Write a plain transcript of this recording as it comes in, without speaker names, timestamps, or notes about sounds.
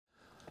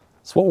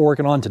So what we're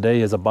working on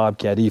today is a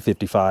Bobcat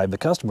E55. The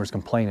customer's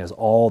complaint is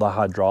all the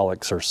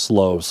hydraulics are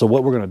slow. So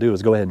what we're going to do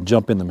is go ahead and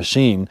jump in the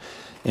machine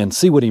and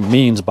see what he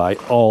means by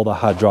all the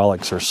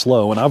hydraulics are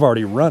slow. And I've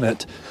already run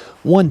it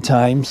one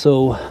time,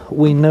 so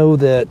we know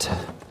that,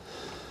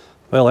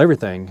 well,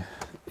 everything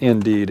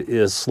indeed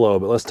is slow.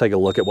 But let's take a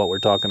look at what we're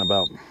talking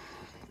about.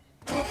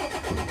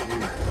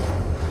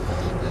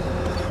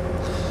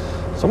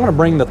 So I'm going to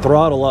bring the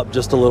throttle up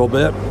just a little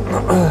bit.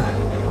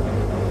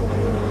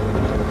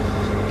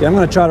 Okay, I'm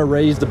going to try to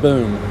raise the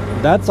boom.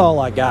 That's all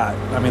I got.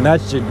 I mean,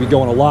 that should be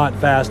going a lot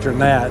faster than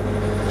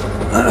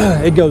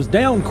that. It goes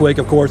down quick,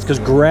 of course, because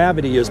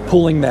gravity is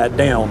pulling that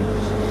down.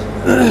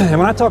 And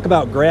when I talk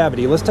about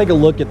gravity, let's take a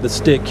look at the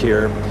stick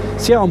here.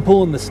 See how I'm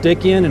pulling the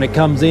stick in and it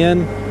comes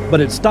in, but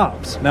it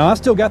stops. Now, I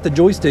still got the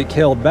joystick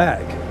held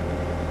back.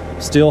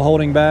 Still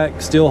holding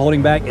back, still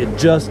holding back. It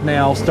just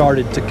now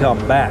started to come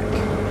back.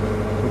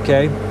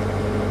 Okay?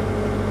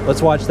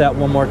 Let's watch that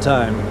one more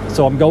time.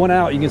 So I'm going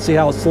out, you can see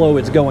how slow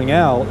it's going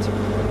out.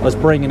 Let's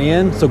bring it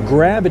in. So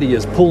gravity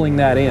is pulling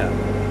that in.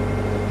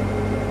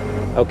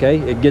 Okay,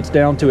 it gets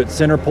down to its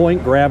center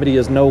point. Gravity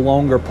is no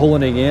longer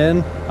pulling it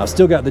in. I've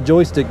still got the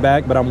joystick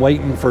back, but I'm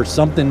waiting for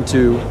something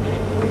to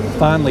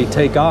finally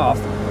take off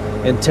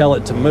and tell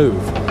it to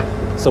move.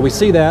 So we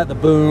see that, the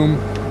boom,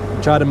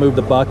 try to move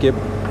the bucket.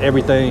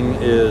 Everything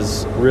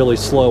is really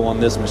slow on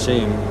this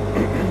machine.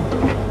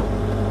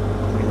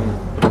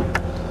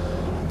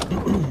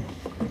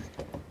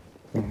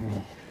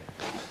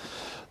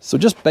 So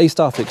just based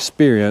off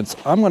experience,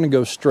 I'm going to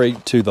go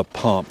straight to the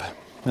pump,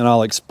 and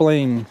I'll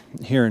explain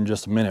here in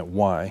just a minute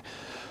why.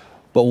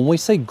 But when we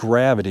say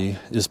gravity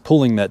is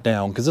pulling that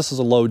down, because this is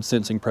a load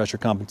sensing pressure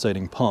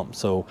compensating pump,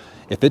 so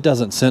if it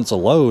doesn't sense a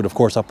load, of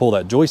course I pull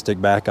that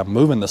joystick back, I'm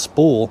moving the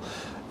spool,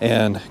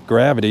 and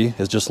gravity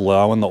is just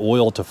allowing the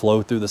oil to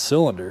flow through the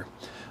cylinder.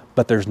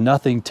 But there's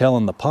nothing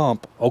telling the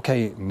pump,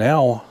 okay,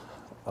 now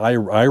I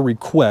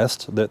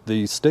request that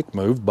the stick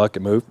move,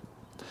 bucket move.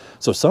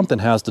 So something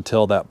has to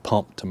tell that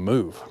pump to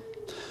move.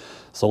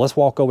 So let's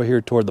walk over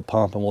here toward the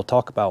pump and we'll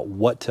talk about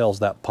what tells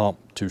that pump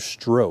to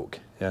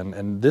stroke.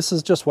 And this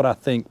is just what I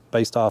think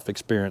based off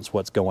experience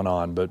what's going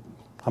on, but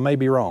I may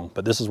be wrong,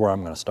 but this is where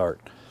I'm going to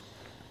start.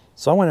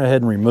 So I went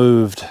ahead and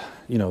removed,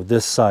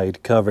 this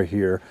side cover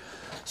here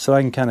so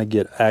I can kind of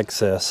get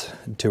access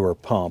to her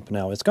pump.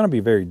 Now it's going to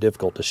be very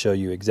difficult to show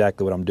you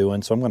exactly what I'm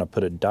doing, so I'm going to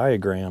put a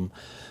diagram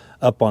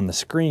up on the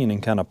screen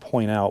and kind of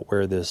point out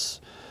where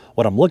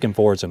what I'm looking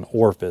for is an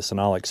orifice,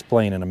 and I'll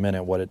explain in a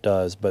minute what it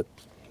does. But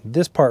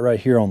this part right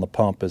here on the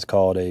pump is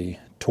called a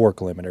torque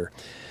limiter.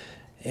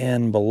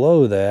 And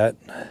below that,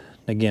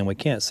 again, we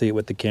can't see it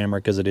with the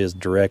camera because it is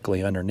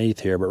directly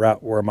underneath here, but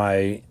right where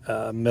my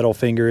middle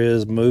finger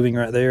is moving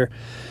right there,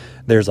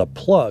 there's a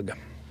plug.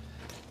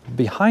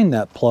 Behind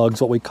that plug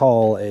is what we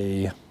call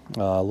a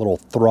little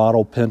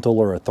throttle pintle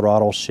or a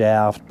throttle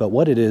shaft, but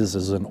what it is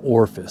an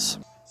orifice.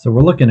 So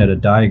we're looking at a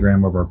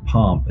diagram of our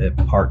pump at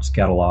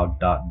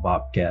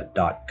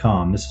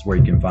partscatalog.bobcat.com. This is where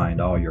you can find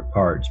all your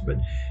parts, but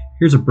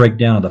here's a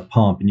breakdown of the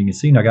pump, and you can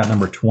see I got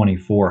number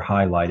 24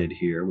 highlighted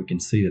here. We can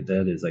see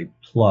that is a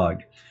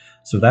plug.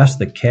 So that's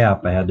the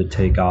cap I had to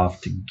take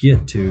off to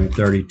get to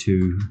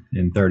 32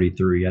 and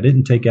 33. I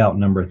didn't take out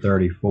number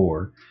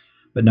 34,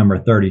 but number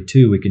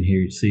 32 we can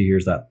see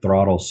here's that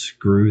throttle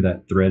screw,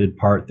 that threaded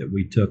part that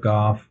we took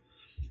off.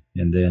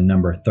 And then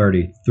number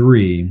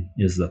 33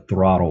 is the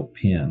throttle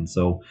pin.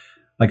 So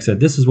like I said,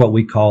 this is what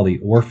we call the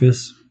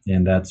orifice,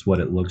 and that's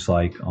what it looks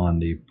like on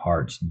the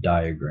parts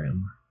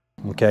diagram.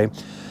 Okay,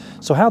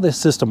 so how this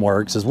system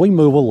works is we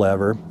move a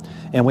lever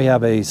and we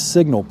have a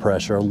signal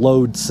pressure, a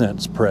load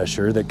sense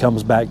pressure that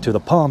comes back to the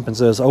pump and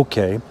says,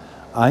 okay,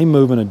 I'm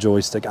moving a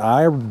joystick,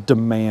 I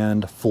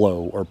demand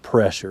flow or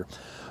pressure.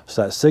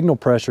 So that signal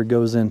pressure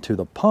goes into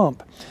the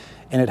pump,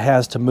 and it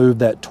has to move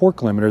that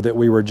torque limiter that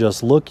we were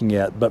just looking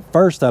at. But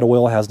first that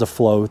oil has to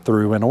flow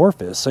through an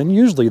orifice, and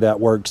usually that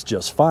works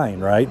just fine,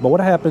 right? But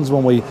what happens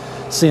when we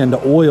send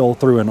oil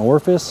through an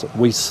orifice?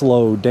 We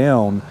slow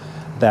down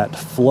that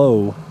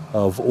flow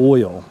of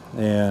oil,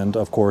 and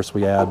of course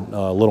we add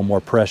a little more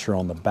pressure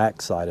on the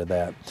back side of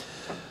that.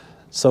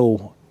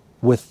 So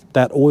with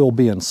that oil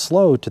being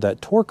slow to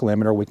that torque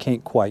limiter, we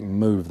can't quite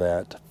move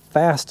that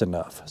fast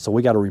enough. So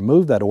we got to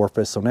remove that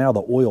orifice, so now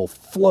the oil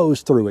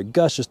flows through, it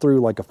gushes through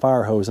like a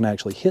fire hose and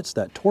actually hits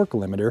that torque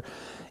limiter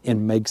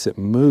and makes it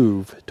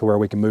move to where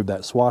we can move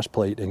that swash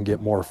plate and get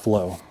more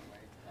flow.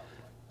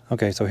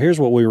 Okay, so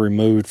here's what we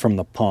removed from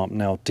the pump.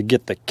 Now to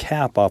get the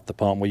cap off the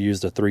pump, we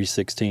used a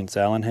 3/16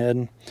 Allen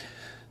head.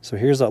 So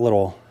here's that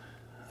little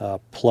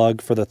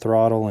plug for the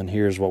throttle, and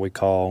here's what we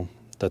call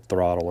the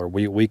throttle, or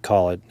we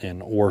call it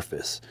an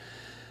orifice.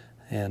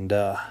 And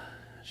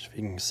if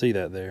you can see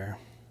that there.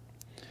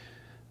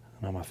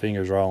 Now my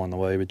fingers are all in the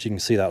way, but you can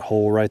see that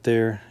hole right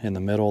there in the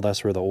middle.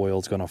 That's where the oil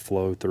is going to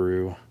flow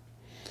through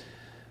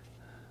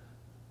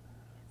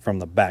from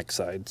the back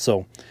side.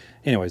 So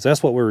anyways,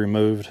 that's what we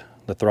removed,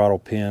 the throttle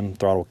pin,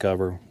 throttle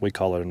cover. We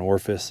call it an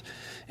orifice,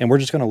 and we're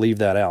just going to leave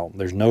that out.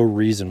 There's no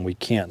reason we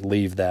can't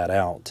leave that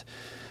out.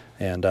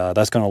 And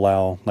that's going to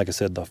allow, like I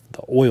said, the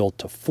oil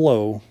to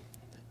flow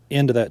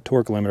into that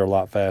torque limiter a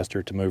lot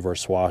faster to move our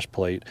swash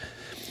plate,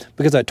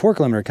 because that torque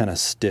limiter kind of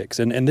sticks.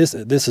 And this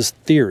is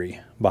theory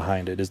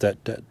behind it, is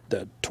that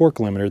torque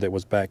limiter that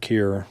was back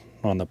here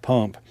on the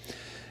pump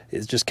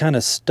is just kind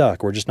of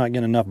stuck. We're just not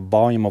getting enough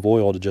volume of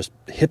oil to just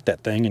hit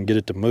that thing and get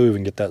it to move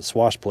and get that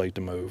swash plate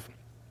to move.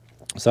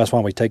 So that's why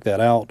we take that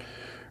out.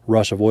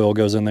 Rush of oil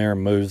goes in there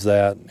and moves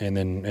that, and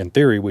then in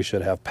theory we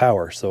should have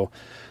power. So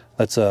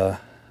let's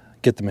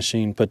get the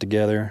machine put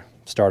together,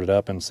 start it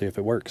up, and see if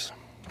it works.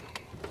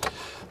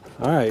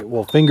 All right,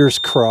 well, fingers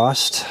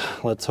crossed.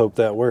 Let's hope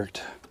that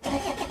worked.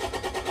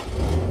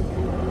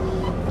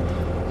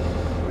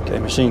 Okay,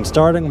 machine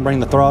starting. Bring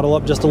the throttle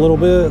up just a little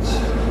bit.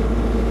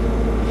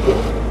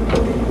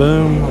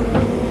 Boom.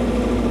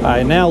 All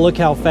right, now look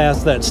how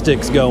fast that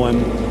stick's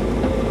going.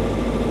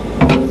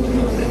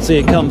 See,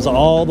 it comes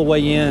all the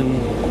way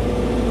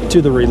in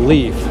to the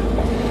relief.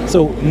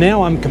 So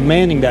now I'm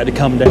commanding that to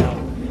come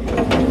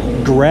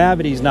down.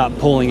 Gravity's not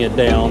pulling it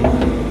down.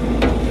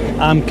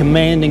 I'm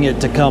commanding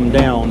it to come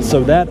down.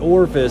 So that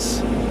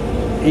orifice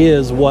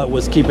is what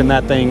was keeping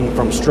that thing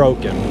from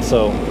stroking.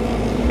 So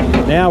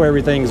now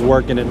everything's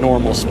working at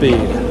normal speed.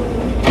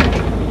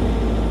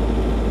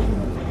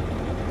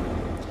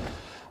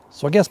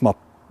 So I guess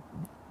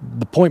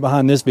the point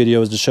behind this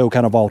video is to show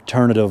kind of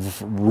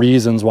alternative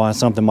reasons why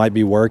something might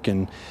be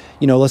working.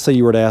 You know, let's say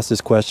you were to ask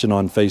this question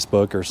on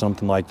Facebook or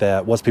something like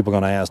that. What's people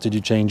going to ask? Did you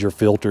change your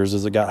filters?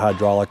 Has it got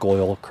hydraulic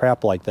oil?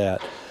 Crap like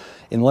that.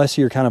 Unless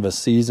you're kind of a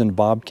seasoned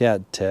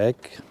Bobcat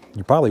tech,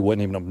 you probably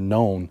wouldn't even have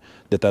known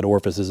that that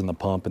orifice is in the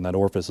pump, and that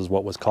orifice is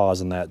what was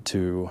causing that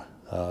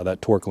that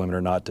torque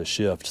limiter not to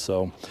shift.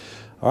 So,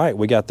 all right,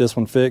 we got this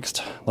one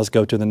fixed. Let's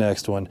go to the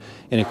next one.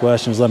 Any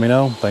questions, let me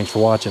know. Thanks for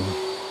watching.